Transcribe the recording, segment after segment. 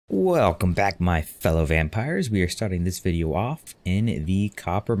Welcome back, my fellow vampires. We are starting this video off in the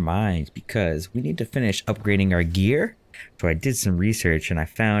copper mines because we need to finish upgrading our gear. So I did some research and I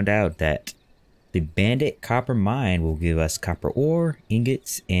found out that the bandit copper mine will give us copper ore,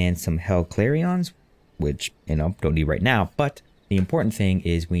 ingots, and some hell clarions, which, don't need right now. But the important thing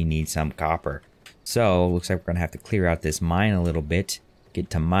is we need some copper. So looks like we're going to have to clear out this mine a little bit, get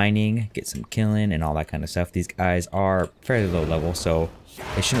to mining, get some killing and all that kind of stuff. These guys are fairly low level, so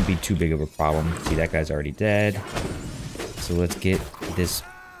it shouldn't be too big of a problem. See, that guy's already dead. So let's get this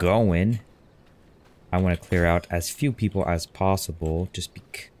going. I want to clear out as few people as possible just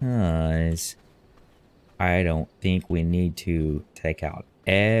because I don't think we need to take out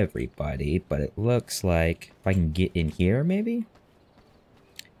everybody. But it looks like if I can get in here, maybe?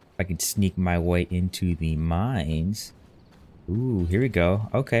 If I can sneak my way into the mines. Ooh, here we go.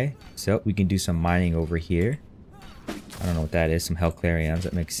 Okay, so we can do some mining over here. I don't know what that is. Some hell clarions.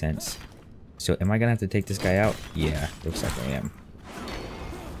 That makes sense. So am I gonna have to take this guy out? Yeah, looks like I am.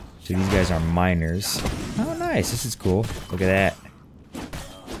 So these guys are miners. Oh, nice. This is cool. Look at that.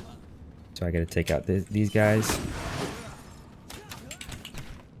 So I gotta take out these guys.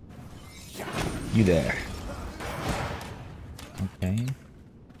 You there. Okay.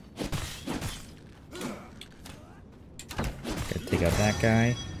 Gotta take out that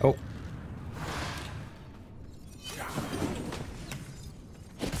guy. Oh.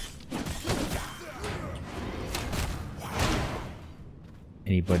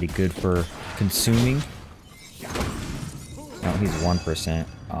 Anybody good for consuming? No, he's 1%.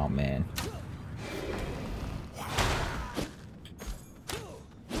 Oh, man.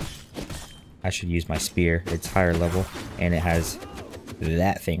 I should use my spear. It's higher level, and it has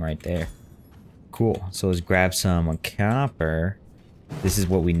that thing right there. Cool. So let's grab some copper. This is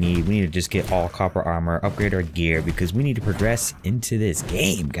what we need. We need to just get all copper armor, upgrade our gear, because we need to progress into this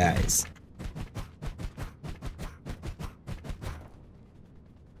game, guys.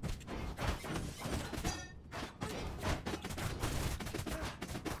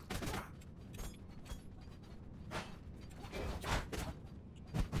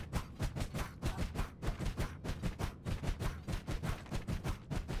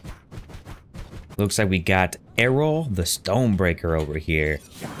 Looks like we got Errol the Stonebreaker over here.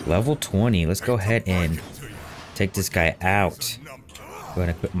 Level 20. Let's go ahead and take this guy out. Go ahead and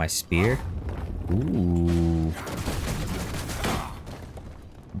equip my spear. Ooh.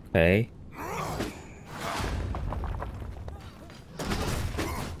 Okay.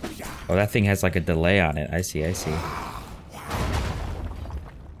 Oh, that thing has like a delay on it. I see, I see.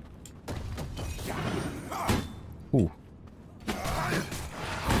 Ooh.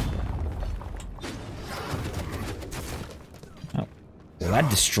 Well, that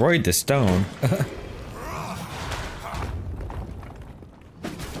destroyed the stone.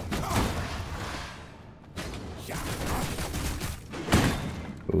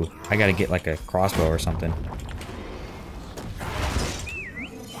 Ooh, I gotta get like a crossbow or something.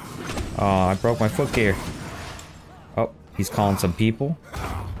 Oh, I broke my foot gear. Oh, he's calling some people.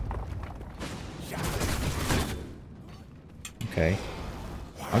 Okay.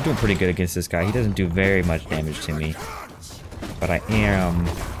 I'm doing pretty good against this guy. He doesn't do very much damage to me. But I am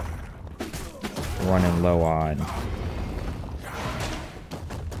running low on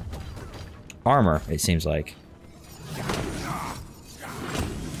armor, it seems like.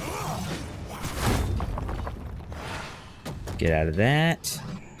 Get out of that.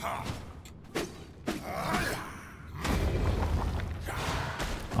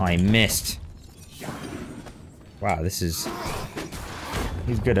 Oh, I missed. Wow, this is...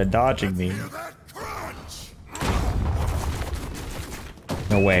 He's good at dodging me.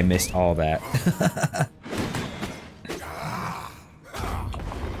 No way I missed all that.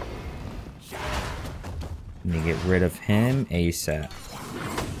 Let me get rid of him ASAP.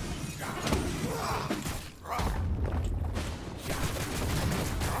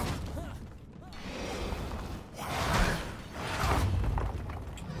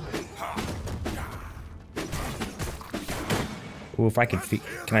 Ooh, if I could feed...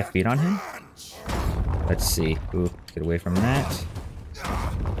 Can I feed on him? Let's see. Ooh, get away from that.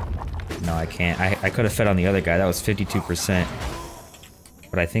 No, I can't. I could have fed on the other guy. That was 52%.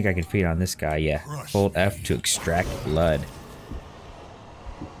 But I think I can feed on this guy, yeah. Hold F to extract blood.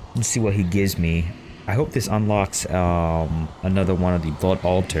 Let's see what he gives me. I hope this unlocks another one of the blood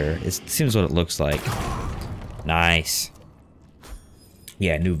altar. It seems what it looks like. Nice.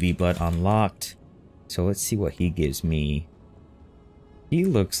 Yeah, new V-blood unlocked. So let's see what he gives me. He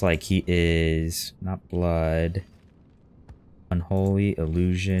looks like he is not blood. Unholy,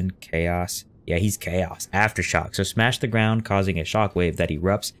 illusion, chaos, Yeah, he's chaos. Aftershock. So smash the ground, causing a shockwave that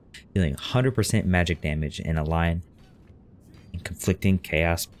erupts, dealing 100% magic damage in a line and conflicting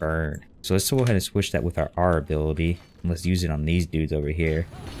chaos burn. So let's go ahead and switch that with our R ability. And let's use it on these dudes over here.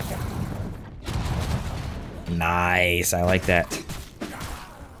 Nice. I like that.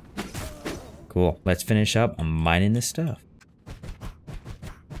 Cool. Let's finish up mining this stuff.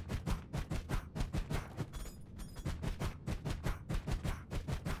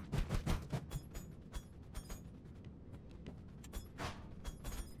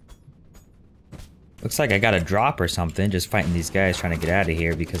 Looks like I got a drop or something just fighting these guys trying to get out of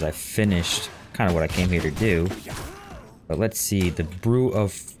here because I finished kind of what I came here to do. But let's see, the brew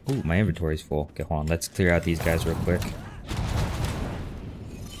of... Ooh, my inventory's full. Okay, hold on. Let's clear out these guys real quick.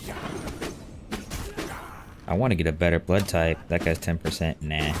 I want to get a better blood type. That guy's 10%.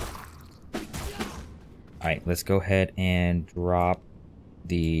 Nah. Alright, let's go ahead and drop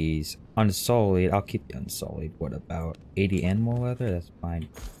these unsullied. I'll keep the unsullied. What about 80 animal leather? That's fine.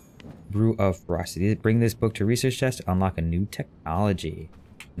 Brew of ferocity. Bring this book to research test to unlock a new technology.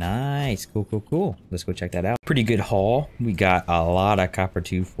 Nice. Cool, cool, cool. Let's go check that out. Pretty good haul. We got a lot of copper.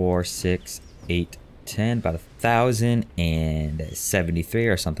 2, 4, 6, 8, 10. About 1,073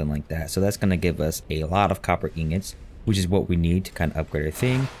 or something like that. So that's going to give us a lot of copper ingots, which is what we need to kind of upgrade our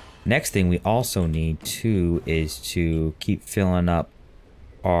thing. Next thing we also need too is to keep filling up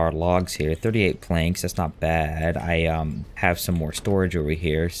our logs here. 38 planks, that's not bad. I have some more storage over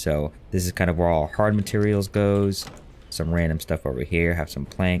here, so this is kind of where all hard materials goes. Some random stuff over here. Have some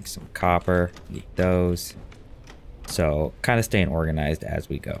planks, some copper, need those. So kind of staying organized as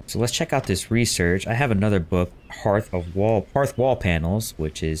we go. So let's check out this research. I have another book, Hearth Wall Panels,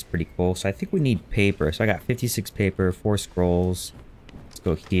 which is pretty cool. So I think we need paper. So I got 56 paper, 4 scrolls. Let's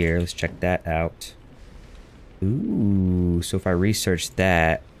go here. Let's check that out. Ooh, so if I research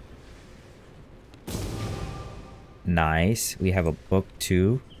that, nice. We have a book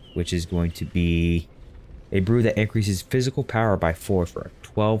too, which is going to be a brew that increases physical power by 4 for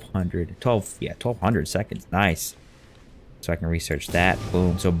 1200 seconds. Nice. So I can research that.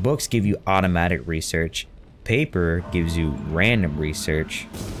 Boom. So books give you automatic research. Paper gives you random research.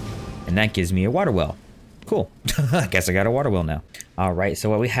 And that gives me a water well. Cool. I guess I got a water well now. All right,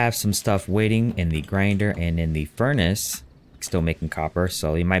 so we have some stuff waiting in the grinder and in the furnace. Still making copper,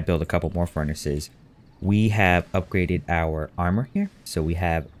 so you might build a couple more furnaces. We have upgraded our armor here. So we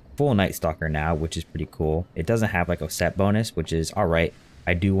have full Night Stalker now, which is pretty cool. It doesn't have like a set bonus, which is all right.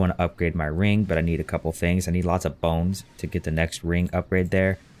 I do want to upgrade my ring, but I need a couple things. I need lots of bones to get the next ring upgrade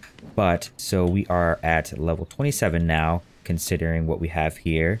there. But so we are at level 27 now, considering what we have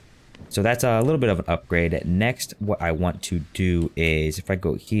here. So that's a little bit of an upgrade. Next, what I want to do is, if I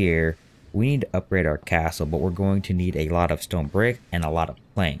go here, we need to upgrade our castle, but we're going to need a lot of stone brick and a lot of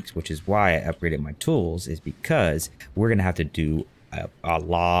planks, which is why I upgraded my tools, is because we're going to have to do a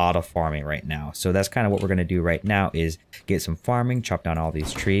lot of farming right now. So that's kind of what we're going to do right now, is get some farming, chop down all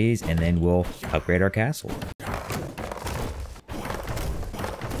these trees, and then we'll upgrade our castle.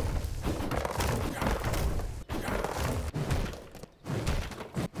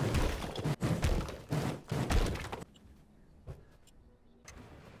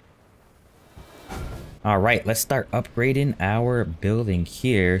 All right, let's start upgrading our building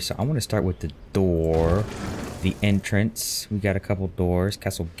here. So I want to start with the door, the entrance. We got a couple doors,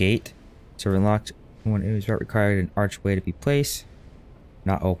 castle gate. So unlocked when it was required an archway to be placed.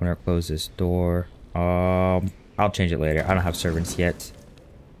 Not open or close this door. I'll change it later. I don't have servants yet.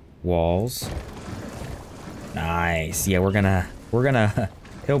 Walls. Nice. Yeah, we're gonna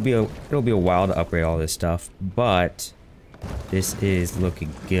it'll be a while to upgrade all this stuff, but this is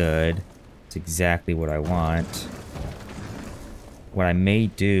looking good. It's exactly what I want. What I may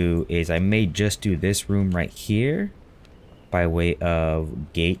do is I may just do this room right here by way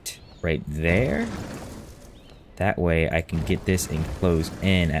of gate right there. That way I can get this enclosed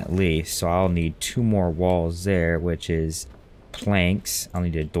in at least. So I'll need 2 more walls there, which is planks. I'll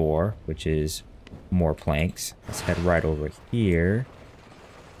need a door, which is more planks. Let's head right over here.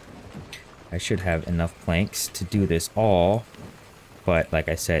 I should have enough planks to do this all. But like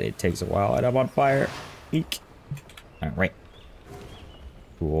I said, it takes a while and I'm on fire. Eek. All right.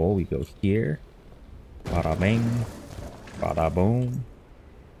 Cool. We go here. Bada bing. Bada boom.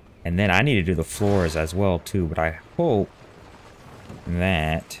 And then I need to do the floors as well too. But I hope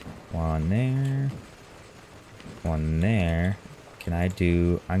that one there, one there. Can I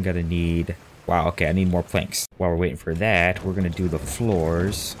do? I'm gonna need. Wow. Okay. I need more planks. While we're waiting for that, we're gonna do the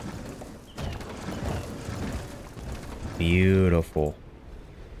floors. Beautiful.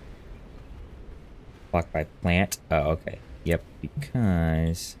 Blocked by plant. Oh, okay. Yep,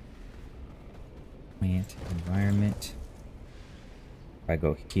 because Plant environment. If I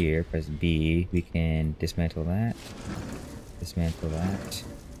go here, press B, we can dismantle that. Dismantle that.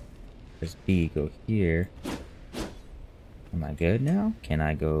 Press B, go here. Am I good now? Can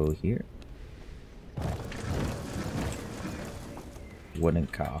I go here? Wooden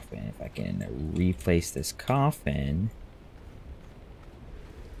coffin. If I can replace this coffin.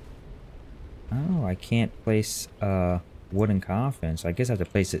 Oh, I can't place a wooden coffin, so I guess I have to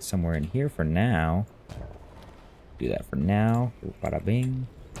place it somewhere in here for now. Do that for now. Bada bing.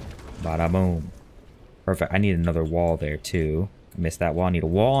 Bada boom. Perfect. I need another wall there too. I missed that wall. I need a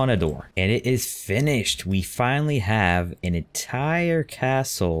wall and a door. And it is finished. We finally have an entire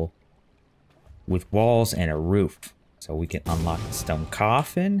castle with walls and a roof. So we can unlock the stone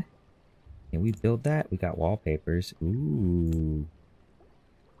coffin. Can we build that? We got wallpapers. Ooh.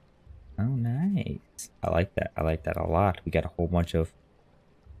 Oh, nice. I like that. I like that a lot. We got a whole bunch of...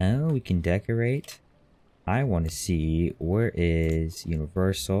 Oh, we can decorate. I want to see where is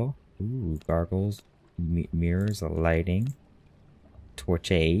universal. Ooh, gargles, mirrors, lighting,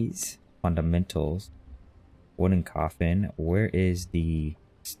 torches, fundamentals, wooden coffin. Where is the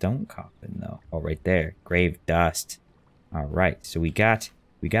stone coffin though? Oh, right there. Grave dust. All right, so we got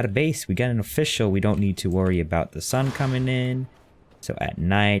a base. We got an official. We don't need to worry about the sun coming in. So at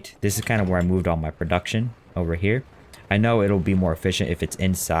night, this is kind of where I moved all my production over here. I know it'll be more efficient if it's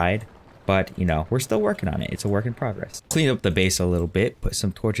inside, but you know, we're still working on it. It's a work in progress. Clean up the base a little bit, put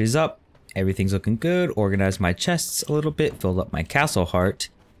some torches up. Everything's looking good. Organize my chests a little bit, filled up my castle heart.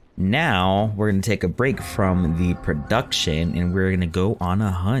 Now we're gonna take a break from the production and we're gonna go on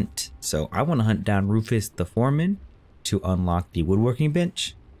a hunt. So I want to hunt down Rufus the foreman to unlock the woodworking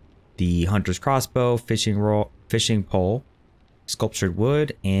bench, the hunter's crossbow, fishing pole, sculptured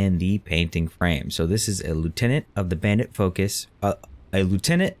wood, and the painting frame. So this is a lieutenant of the bandit forces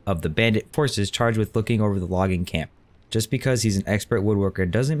charged with looking over the logging camp. Just because he's an expert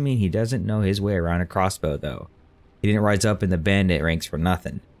woodworker doesn't mean he doesn't know his way around a crossbow though. He didn't rise up in the bandit ranks for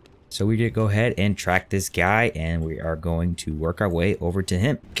nothing. So we did go ahead and track this guy and we are going to work our way over to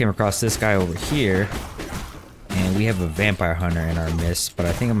him. Came across this guy over here and we have a vampire hunter in our midst, but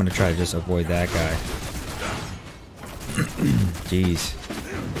I think I'm gonna try to just avoid that guy. Jeez,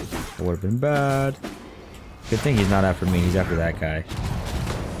 that would have been bad. Good thing he's not after me, he's after that guy.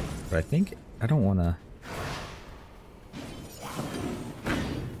 But I think I don't want to. I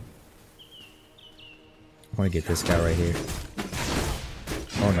want to get this guy right here.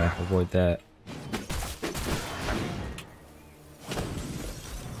 Oh no, avoid that.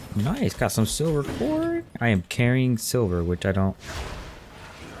 Nice, got some silver cord. I am carrying silver, which I don't.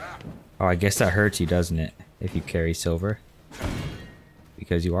 Oh, I guess that hurts you, doesn't it? If you carry silver.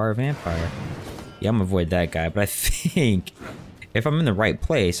 Because you are a vampire. Yeah, I'm gonna avoid that guy, but I think if I'm in the right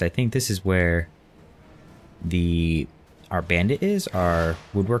place, I think this is where our bandit is, our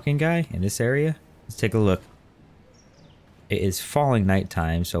woodworking guy in this area. Let's take a look. It is falling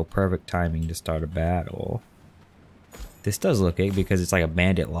nighttime, so perfect timing to start a battle. This does look it because it's like a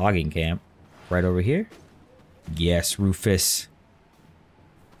bandit logging camp. Right over here. Yes, Rufus.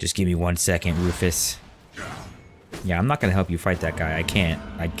 Just give me 1 second, Rufus. Yeah, I'm not gonna help you fight that guy. I can't.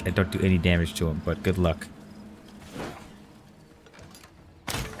 I don't do any damage to him, but good luck.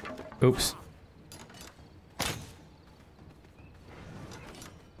 Oops.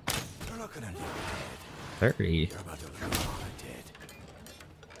 You're not gonna live 30. You're about to look like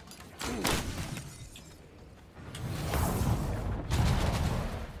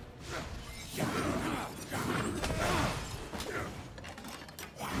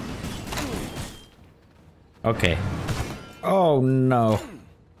Okay. Oh no.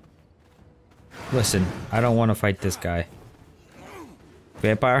 Listen, I don't want to fight this guy.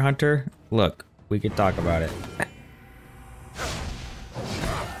 Vampire hunter, look, we could talk about it.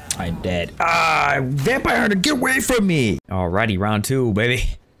 I'm dead. Ah, vampire hunter, get away from me! Alrighty, round 2,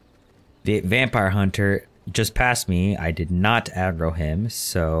 baby. The vampire hunter just passed me. I did not aggro him,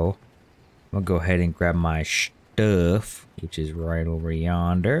 so I'm gonna go ahead and grab my stuff, which is right over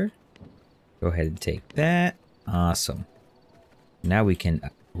yonder. Go ahead and take that. Awesome. Now we can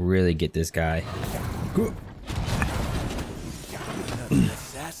really get this guy.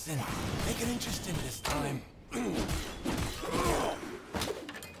 assassin. Make it interesting this time.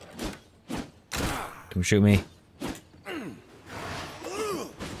 Don't shoot me.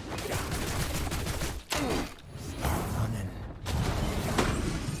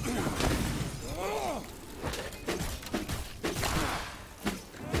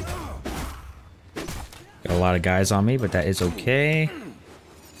 Got a lot of guys on me, but that is okay.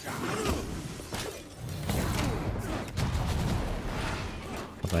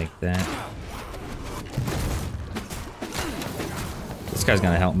 Like that. guy's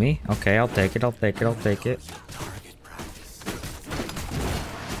gonna help me. Okay, I'll take it, I'll take it, I'll take it. Target practice.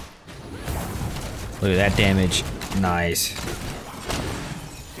 Look at that damage. Nice.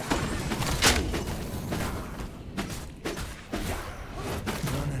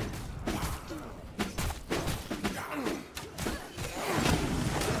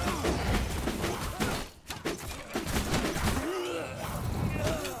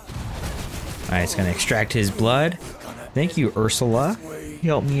 Alright, it's gonna extract his blood. Thank you, Ursula. You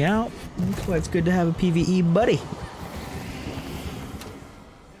helped me out. That's why it's good to have a PVE buddy.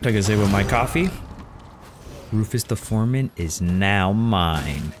 Like I say with my coffee, Rufus the Foreman is now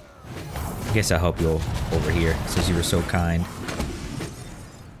mine. I guess I'll help you over here since you were so kind.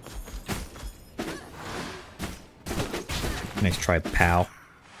 Nice try, pal.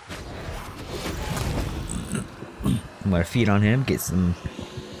 I'm gonna feed on him, get some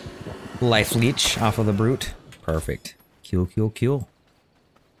life leech off of the brute. Perfect. Kill, kill, kill.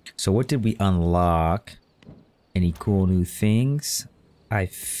 So what did we unlock? Any cool new things? I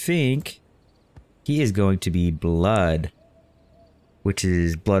think he is going to be blood, which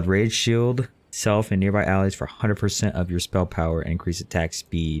is blood rage shield, self and nearby allies for 100% of your spell power, increase attack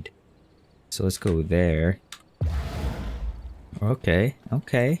speed. So let's go there. Okay,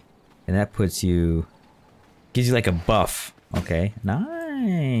 okay. And that puts you, gives you like a buff. Okay,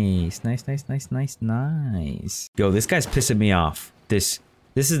 nice, nice, nice, nice, nice, nice. Yo, this guy's pissing me off. This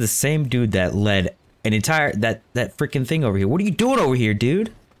is the same dude that led an entire that freaking thing over here. What are you doing over here,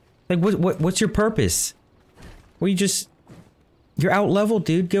 dude? Like, what's your purpose? Well, you're out level,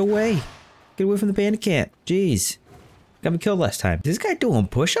 dude. Get away. Get away from the bandit camp. Jeez, got me killed last time. Is this guy doing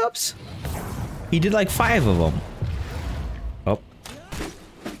push-ups? He did like 5 of them. Oh.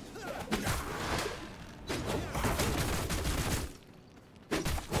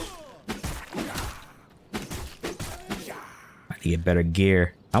 I need to get better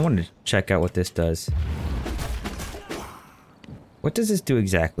gear. I want to check out what this does. What does this do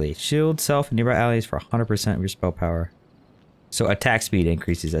exactly? Shield, self, and nearby allies for 100% of your spell power. So attack speed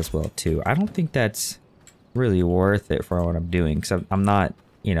increases as well too. I don't think that's really worth it for what I'm doing, because I'm not,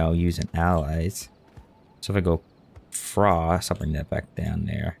 you know, using allies. So if I go Frost, I'll bring that back down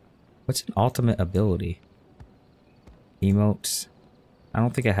there. What's an ultimate ability? Emotes. I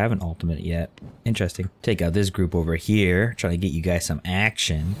don't think I have an ultimate yet. Interesting. Take out this group over here. Trying to get you guys some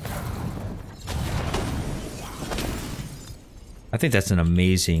action. I think that's an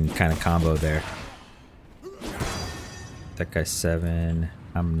amazing kind of combo there. That guy's 7.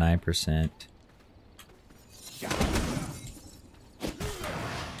 I'm 9%.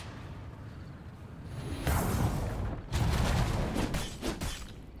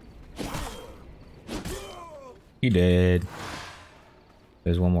 He did.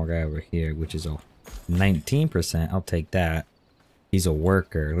 There's one more guy over here, which is a 19%. I'll take that. He's a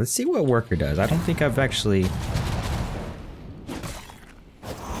worker. Let's see what worker does. I don't think I've actually...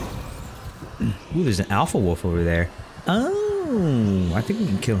 Ooh, there's an alpha wolf over there. Oh, I think we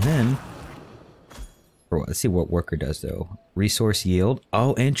can kill him. Let's see what worker does, though. Resource yield.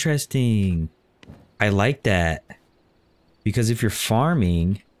 Oh, interesting. I like that. Because if you're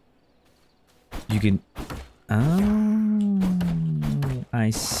farming, you can... Oh, I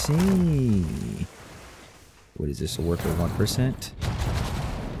see. What is this, a worker 1%?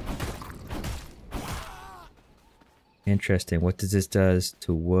 Interesting. What does this does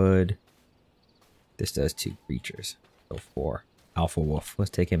to wood? This does to creatures. So 4. Alpha wolf.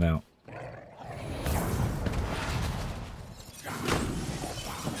 Let's take him out.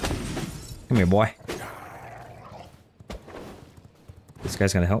 Come here, boy. This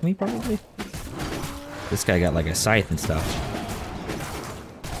guy's gonna help me, probably? This guy got like a scythe and stuff.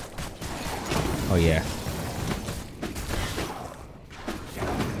 Oh yeah.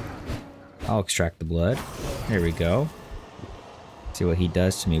 I'll extract the blood. There we go. See what he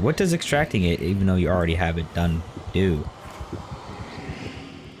does to me. What does extracting it, even though you already have it done, do?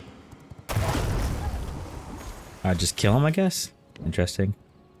 Just kill him, I guess? Interesting.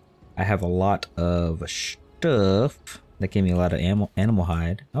 I have a lot of stuff that gave me a lot of animal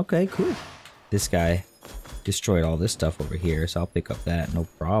hide. Okay, cool. This guy destroyed all this stuff over here, so I'll pick up that, no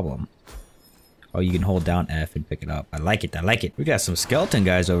problem. Oh, you can hold down F and pick it up. I like it, I like it. We got some skeleton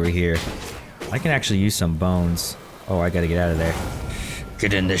guys over here. I can actually use some bones. Oh, I gotta get out of there.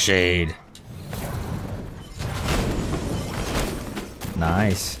 Get in the shade.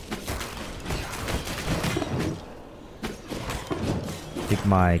 Nice. I think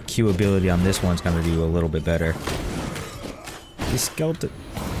my Q ability on this one's gonna do a little bit better. This skeleton.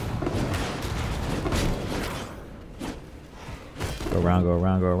 Go around, go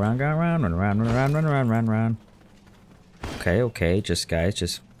around, go around, go around, run around, run around, run around, run around. Okay, okay. Just guys,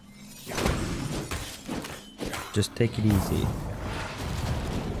 just take it easy.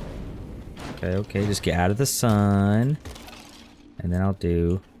 Okay, okay. Just get out of the sun. And then I'll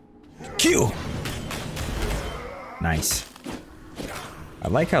do Q. Nice. I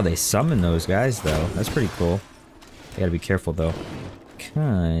like how they summon those guys though. That's pretty cool. I gotta be careful though,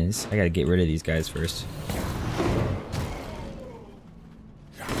 because I gotta get rid of these guys first.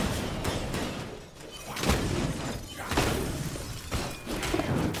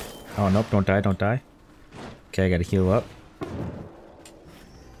 Oh nope, don't die, don't die. Okay, I gotta heal up.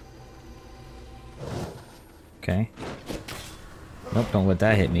 Okay. Nope, don't let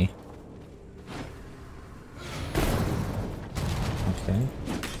that hit me. Okay.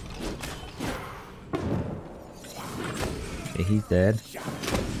 Okay, he's dead.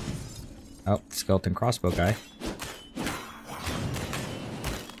 Oh, skeleton crossbow guy.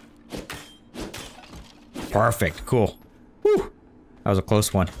 Perfect, cool. Whew. That was a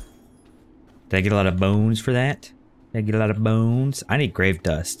close one. Did I get a lot of bones for that? Did I get a lot of bones? I need grave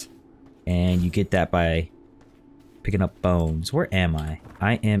dust. And you get that by picking up bones. Where am I?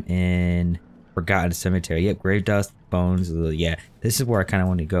 I am in Forgotten Cemetery. Yep, grave dust, bones. Yeah, this is where I kind of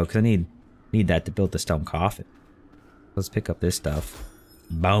want to go because I need that to build the stone coffin. Let's pick up this stuff.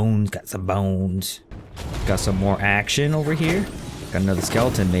 Bones, got some bones. Got some more action over here. Got another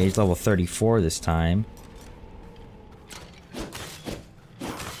skeleton mage, level 34 this time.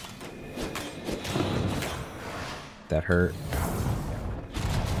 That hurt. I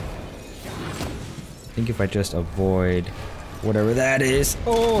think if I just avoid whatever that is.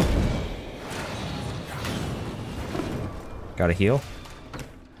 Oh! Gotta heal.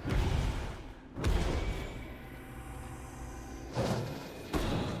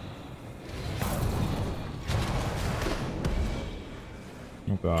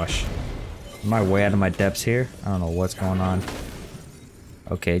 Oh gosh. Am I way out of my depths here? I don't know what's going on.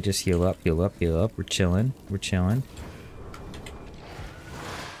 Okay, just heal up, heal up, heal up. We're chilling. We're chilling.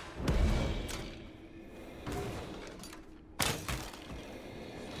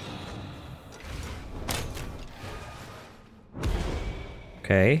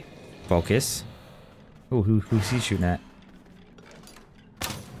 Okay. Focus. Ooh, who's he shooting at?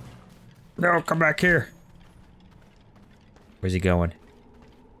 No, come back here. Where's he going?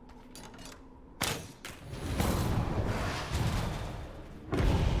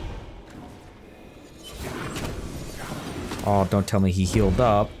 Oh, don't tell me he healed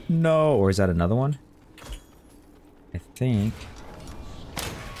up. No, or is that another one? I think.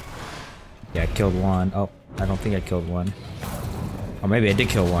 Yeah, I killed one. Oh, I don't think I killed one. Oh, maybe I did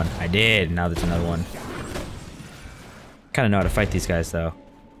kill one. I did. Now there's another one. Kind of know how to fight these guys, though.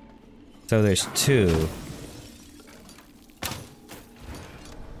 So there's two.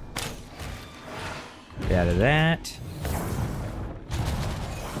 Get out of that.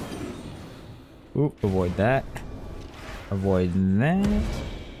 Oop, avoid that. Avoid that.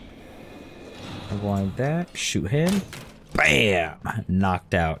 Avoid that. Shoot him. Bam!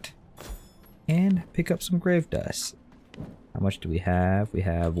 Knocked out. And pick up some grave dust. How much do we have? We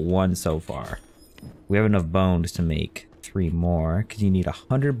have one so far. We have enough bones to make 3 more, because you need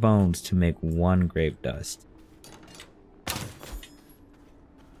 100 bones to make 1 grave dust.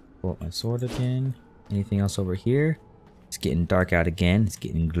 Pull up my sword again. Anything else over here? It's getting dark out again. It's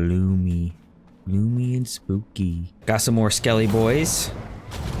getting gloomy. Gloomy and spooky. Got some more skelly boys.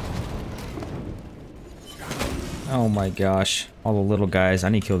 Oh my gosh. All the little guys. I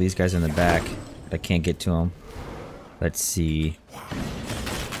need to kill these guys in the back. But I can't get to them. Let's see.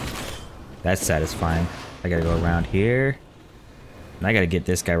 That's satisfying. I gotta go around here. And I gotta get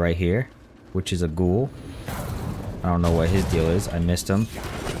this guy right here, which is a ghoul. I don't know what his deal is. I missed him.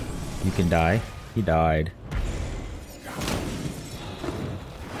 You can die. He died.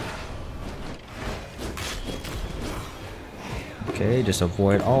 Okay, just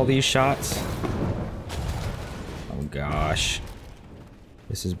avoid all these shots. Oh gosh.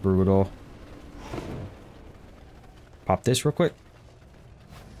 This is brutal. Pop this real quick.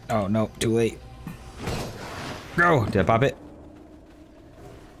 Oh no, too late. Go! Did I pop it?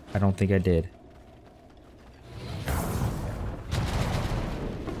 I don't think I did.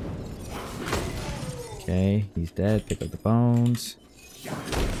 Okay, he's dead. Pick up the bones.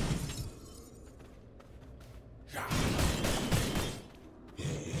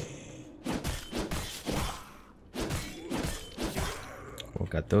 Cool,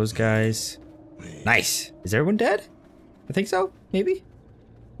 got those guys. Nice! Is everyone dead? I think so, maybe?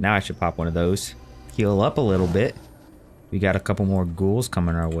 Now I should pop one of those. Heal up a little bit. We got a couple more ghouls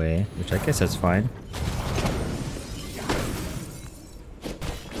coming our way, which I guess that's fine.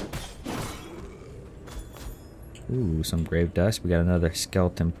 Ooh, some grave dust. We got another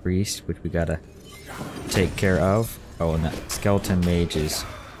skeleton priest, which we gotta take care of. Oh, and that skeleton mage is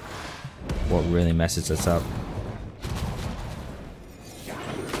what really messes us up.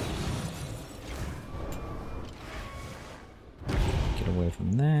 Get away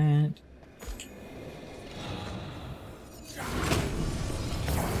from that.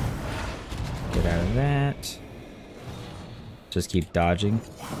 Get out of that. Just keep dodging.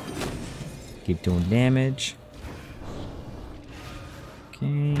 Keep doing damage.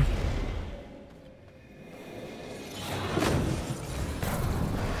 Okay.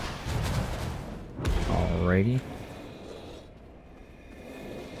 Alrighty.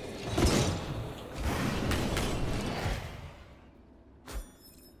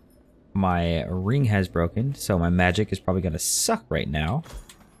 My ring has broken, so my magic is probably gonna suck right now.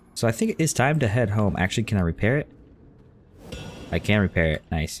 So I think it is time to head home. Actually, can I repair it? I can repair it.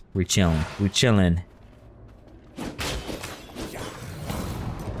 Nice. We chillin'. We chillin'.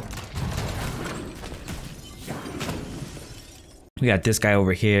 We got this guy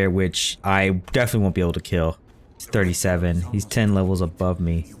over here, which I definitely won't be able to kill. He's 37. He's 10 levels above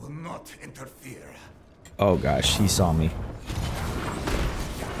me. You will not interfere. Oh gosh, he saw me.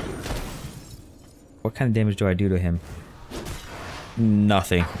 What kind of damage do I do to him?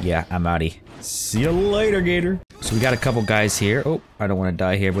 Nothing. Yeah, I'm outie. See you later, Gator. So we got a couple guys here. Oh, I don't want to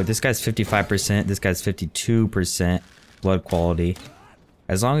die here, but this guy's 55%. This guy's 52% blood quality.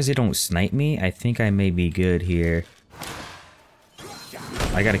 As long as they don't snipe me, I think I may be good here.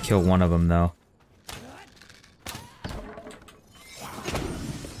 I gotta kill one of them, though. I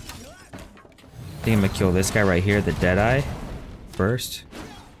think I'm gonna kill this guy right here, the Deadeye, first.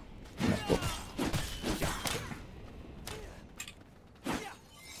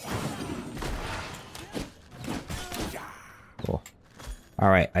 Cool.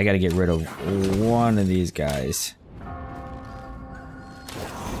 Alright, I gotta get rid of one of these guys.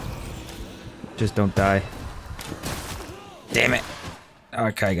 Just don't die. Damn it.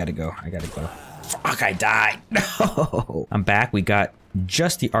 Okay, I gotta go. I gotta go. Fuck, I died. No. I'm back. We got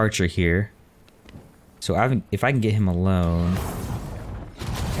just the archer here. So if I can get him alone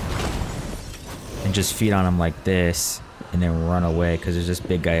and just feed on him like this and then run away, because there's this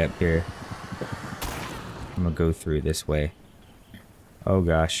big guy up here. I'm gonna go through this way. Oh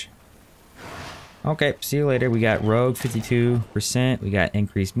gosh. Okay, see you later. We got rogue 52%. We got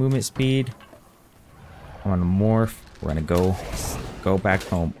increased movement speed. I'm gonna morph. We're gonna go back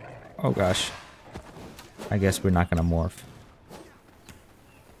home. Oh gosh. I guess we're not gonna morph.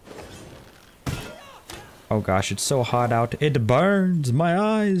 Oh gosh, it's so hot out. It burns. My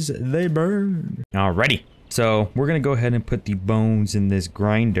eyes, they burn. Alrighty. So we're gonna go ahead and put the bones in this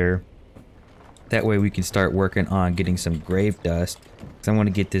grinder. That way we can start working on getting some grave dust. Because I want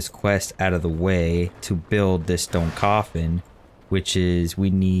to get this quest out of the way to build this stone coffin, which is we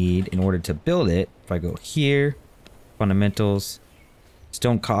need in order to build it. If I go here, fundamentals,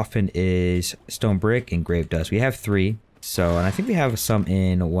 stone coffin is stone brick and grave dust. We have 3. So, and I think we have some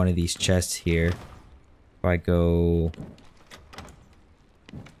in one of these chests here. If I go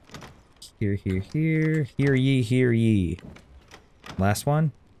here, hear ye. Last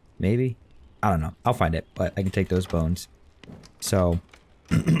one, maybe. I don't know. I'll find it, but I can take those bones. So,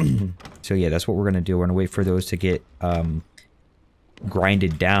 so yeah, that's what we're gonna do. We're gonna wait for those to get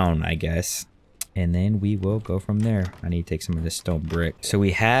grinded down, I guess, and then we will go from there. I need to take some of this stone brick. So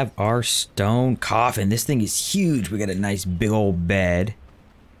we have our stone coffin. This thing is huge. We got a nice big old bed,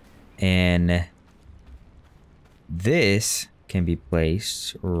 and this can be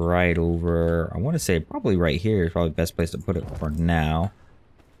placed right over. I want to say probably right here is probably the best place to put it for now.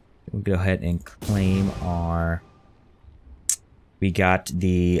 We'll go ahead and claim our... We got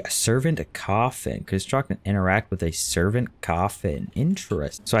the servant coffin. Construct and interact with a servant coffin.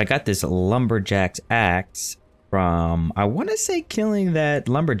 Interesting. So I got this lumberjack's axe from... I want to say killing that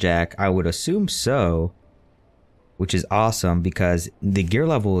lumberjack. I would assume so. Which is awesome because the gear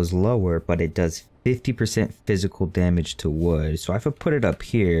level is lower, but it does 50% physical damage to wood. So if I put it up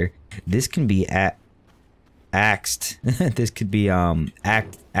here, this can be axed. This could be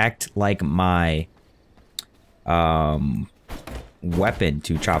act like my weapon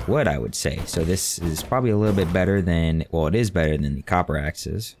to chop wood, I would say. So this is probably a little bit better than, well, it is better than the copper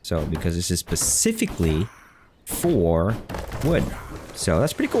axes. So because this is specifically for wood. So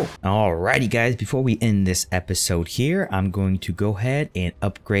that's pretty cool. Alrighty guys, before we end this episode here, I'm going to go ahead and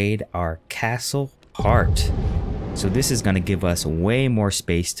upgrade our castle heart. So this is going to give us way more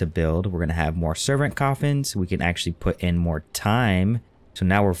space to build. We're going to have more servant coffins. We can actually put in more time. So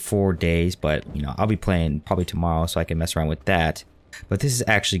now we're 4 days, but you know, I'll be playing probably tomorrow so I can mess around with that. But this is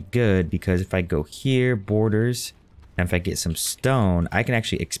actually good because if I go here, borders, And if I get some stone, I can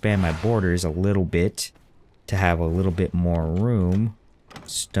actually expand my borders a little bit to have a little bit more room.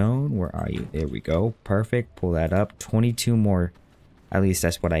 Stone, where are you? There we go. Perfect. Pull that up. 22 more. At least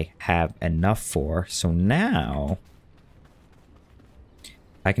that's what I have enough for. So now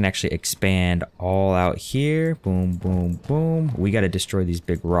I can actually expand all out here. Boom, boom, boom. We got to destroy these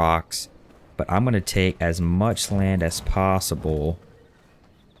big rocks. But I'm going to take as much land as possible.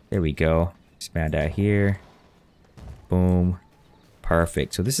 There we go. Expand out here. Boom.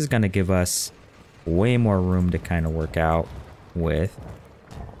 Perfect. So this is going to give us way more room to kind of work out with.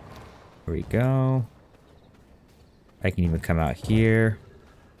 There we go. I can even come out here.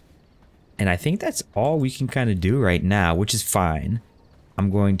 And I think that's all we can kind of do right now, which is fine.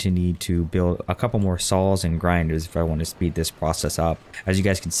 I'm going to need to build a couple more saws and grinders if I want to speed this process up. As you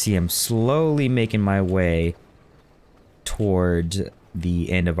guys can see, I'm slowly making my way towards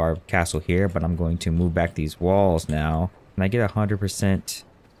the end of our castle here, but I'm going to move back these walls now. And I get 100%,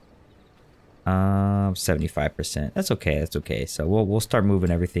 75%. That's okay, that's okay. So we'll start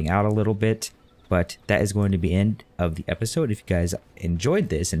moving everything out a little bit. But that is going to be the end of the episode. If you guys enjoyed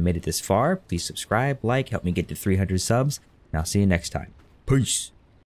this and made it this far, please subscribe, like, help me get to 300 subs. And I'll see you next time. Peace.